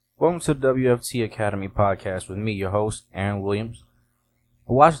Welcome to the WFT Academy podcast with me, your host, Aaron Williams,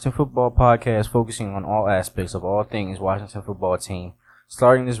 a Washington football podcast focusing on all aspects of all things Washington football team.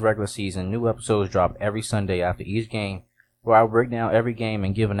 Starting this regular season, new episodes drop every Sunday after each game, where I'll break down every game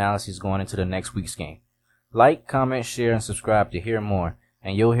and give analyses going into the next week's game. Like, comment, share, and subscribe to hear more,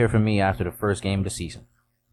 and you'll hear from me after the first game of the season.